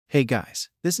Hey guys,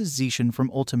 this is Zishan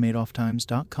from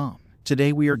ultimateofftimes.com.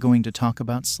 Today we are going to talk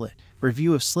about Silt.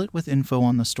 Review of Silt with info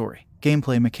on the story,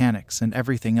 gameplay mechanics, and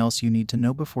everything else you need to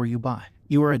know before you buy.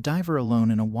 You are a diver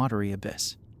alone in a watery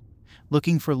abyss,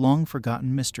 looking for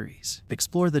long-forgotten mysteries.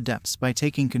 Explore the depths by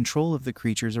taking control of the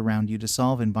creatures around you to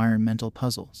solve environmental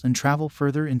puzzles and travel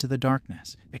further into the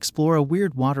darkness. Explore a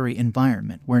weird watery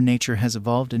environment where nature has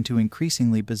evolved into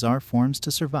increasingly bizarre forms to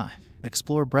survive.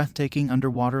 Explore breathtaking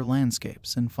underwater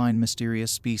landscapes and find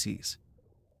mysterious species,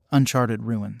 uncharted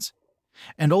ruins,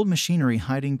 and old machinery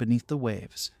hiding beneath the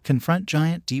waves. Confront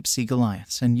giant deep-sea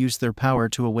Goliaths and use their power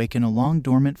to awaken a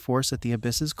long-dormant force at the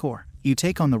abyss's core. You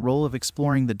take on the role of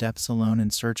exploring the depths alone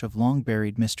in search of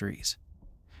long-buried mysteries,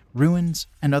 ruins,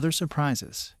 and other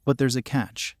surprises. But there's a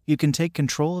catch. You can take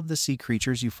control of the sea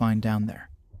creatures you find down there,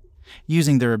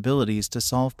 using their abilities to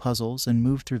solve puzzles and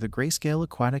move through the grayscale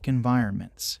aquatic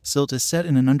environments. Silt is set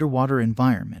in an underwater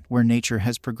environment where nature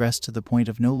has progressed to the point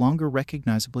of no longer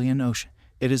recognizably an ocean.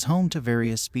 It is home to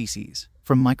various species,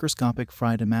 from microscopic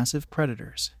fry to massive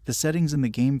predators. The settings in the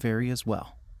game vary as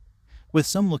well, with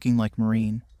some looking like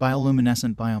marine,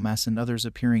 bioluminescent biomass and others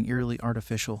appearing eerily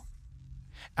artificial,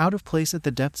 out of place at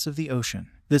the depths of the ocean.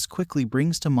 This quickly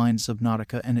brings to mind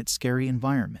Subnautica and its scary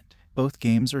environment. Both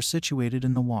games are situated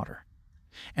in the water,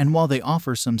 and while they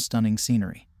offer some stunning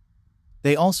scenery,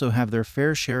 they also have their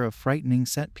fair share of frightening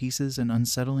set pieces and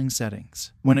unsettling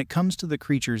settings. When it comes to the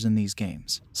creatures in these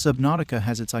games, Subnautica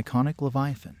has its iconic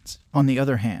leviathans. On the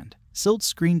other hand,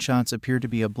 Silt's screenshots appear to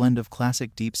be a blend of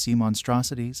classic deep-sea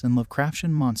monstrosities and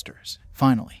Lovecraftian monsters.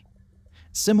 Finally,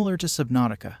 similar to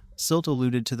Subnautica, Silt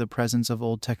alluded to the presence of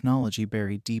old technology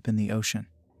buried deep in the ocean,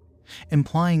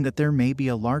 implying that there may be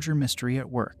a larger mystery at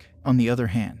work. On the other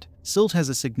hand, Silt has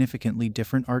a significantly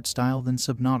different art style than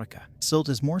Subnautica. Silt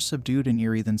is more subdued and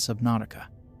eerie than Subnautica,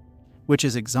 which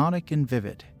is exotic and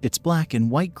vivid. Its black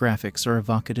and white graphics are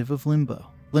evocative of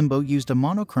Limbo. Limbo used a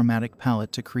monochromatic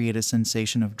palette to create a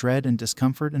sensation of dread and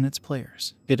discomfort in its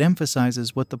players. It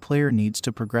emphasizes what the player needs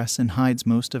to progress and hides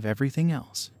most of everything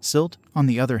else. Silt, on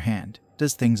the other hand,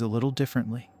 does things a little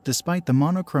differently. Despite the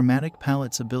monochromatic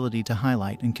palette's ability to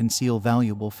highlight and conceal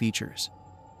valuable features,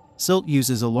 Silt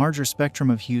uses a larger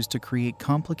spectrum of hues to create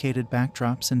complicated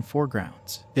backdrops and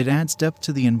foregrounds. It adds depth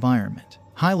to the environment,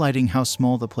 highlighting how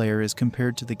small the player is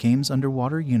compared to the game's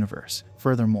underwater universe.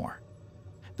 Furthermore,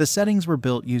 the settings were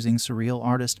built using surreal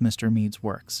artist Mr. Mead's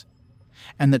works,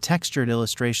 and the textured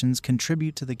illustrations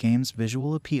contribute to the game's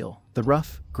visual appeal. The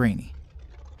rough, grainy,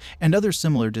 and other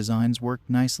similar designs work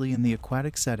nicely in the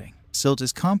aquatic setting. Silt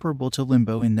is comparable to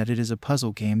Limbo in that it is a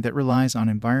puzzle game that relies on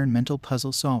environmental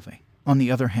puzzle solving. On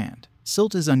the other hand,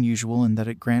 Silt is unusual in that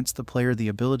it grants the player the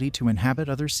ability to inhabit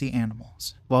other sea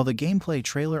animals. While the gameplay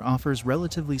trailer offers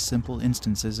relatively simple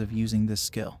instances of using this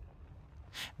skill,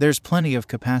 there's plenty of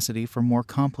capacity for more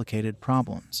complicated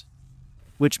problems,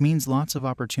 which means lots of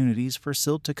opportunities for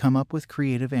Silt to come up with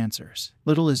creative answers.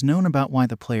 Little is known about why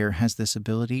the player has this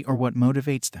ability or what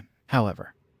motivates them.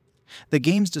 However, the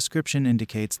game's description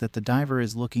indicates that the diver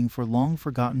is looking for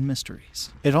long-forgotten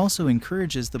mysteries. It also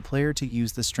encourages the player to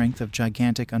use the strength of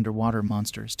gigantic underwater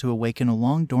monsters to awaken a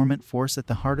long-dormant force at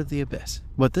the heart of the abyss.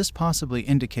 What this possibly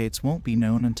indicates won't be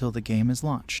known until the game is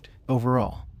launched.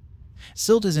 Overall,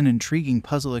 Silt is an intriguing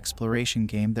puzzle exploration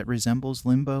game that resembles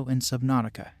Limbo and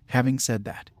Subnautica. Having said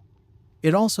that,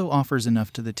 it also offers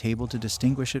enough to the table to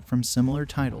distinguish it from similar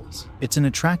titles. It's an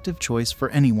attractive choice for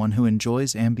anyone who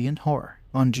enjoys ambient horror.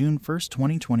 On June 1st,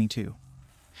 2022,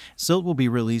 Silt will be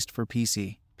released for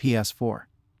PC, PS4,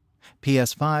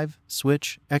 PS5,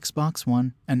 Switch, Xbox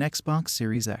One, and Xbox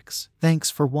Series X.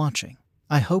 Thanks for watching.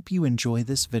 I hope you enjoy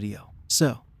this video.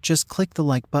 So, just click the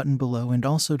like button below, and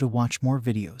also to watch more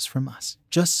videos from us.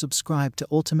 Just subscribe to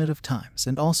Ultimate of Times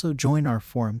and also join our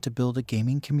forum to build a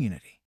gaming community.